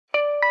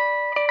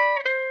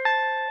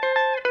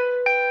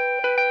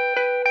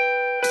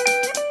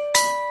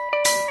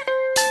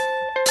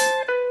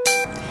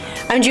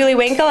I'm Julie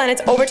Winkle, and it's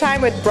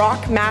overtime with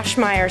Brock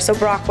Maschmeyer. So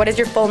Brock, what is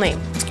your full name?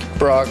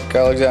 Brock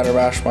Alexander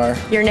Maschmeyer.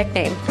 Your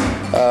nickname?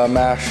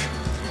 Mash.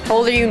 How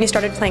old are you when you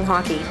started playing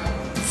hockey?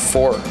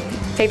 4.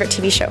 Favorite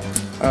TV show?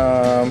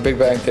 Big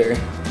Bang Theory.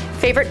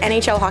 Favorite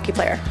NHL hockey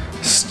player?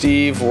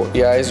 Steve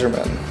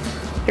Yzerman.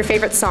 Your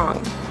favorite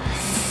song?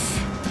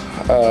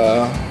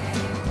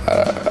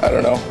 I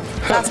don't know.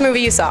 Last movie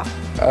you saw?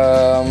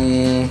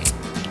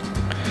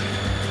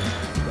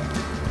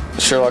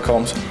 Sherlock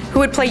Holmes. Who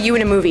would play you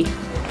in a movie?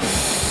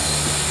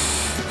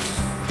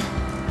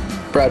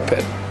 Brad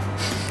Pitt.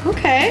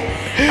 Okay.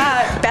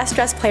 Best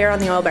dressed player on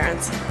the Oil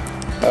Barons?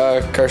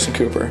 Carson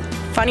Cooper.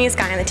 Funniest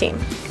guy on the team?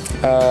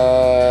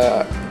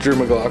 Drew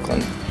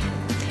McLaughlin.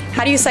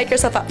 How do you psych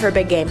yourself up for a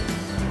big game?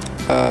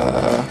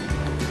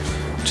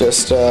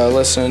 Just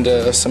listening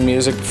to some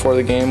music before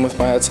the game with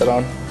my headset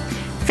on.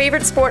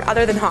 Favorite sport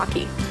other than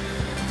hockey?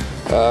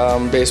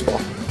 Baseball.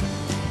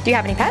 Do you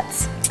have any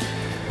pets?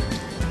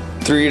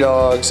 3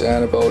 dogs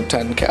and about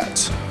 10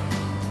 cats.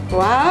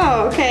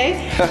 Wow,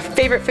 okay.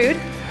 Favorite food?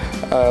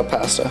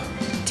 Pasta.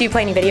 Do you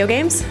play any video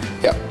games?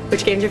 Yep.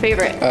 Which game's your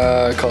favorite?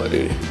 Call of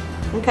Duty.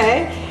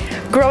 Okay.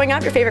 Growing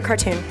up, your favorite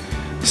cartoon?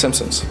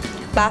 Simpsons.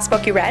 Last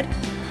book you read?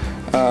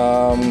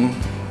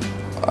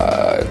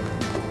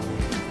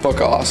 Book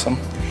of Awesome.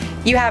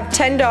 You have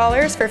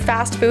 $10 for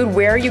fast food.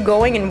 Where are you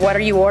going and what are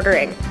you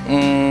ordering?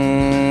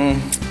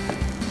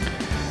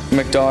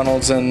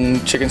 McDonald's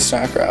and chicken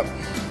snack wrap.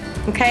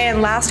 Okay,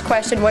 and last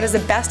question, what is the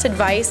best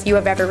advice you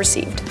have ever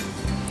received?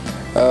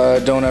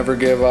 Don't ever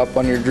give up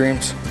on your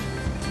dreams.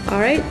 All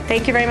right,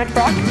 thank you very much,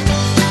 Brock.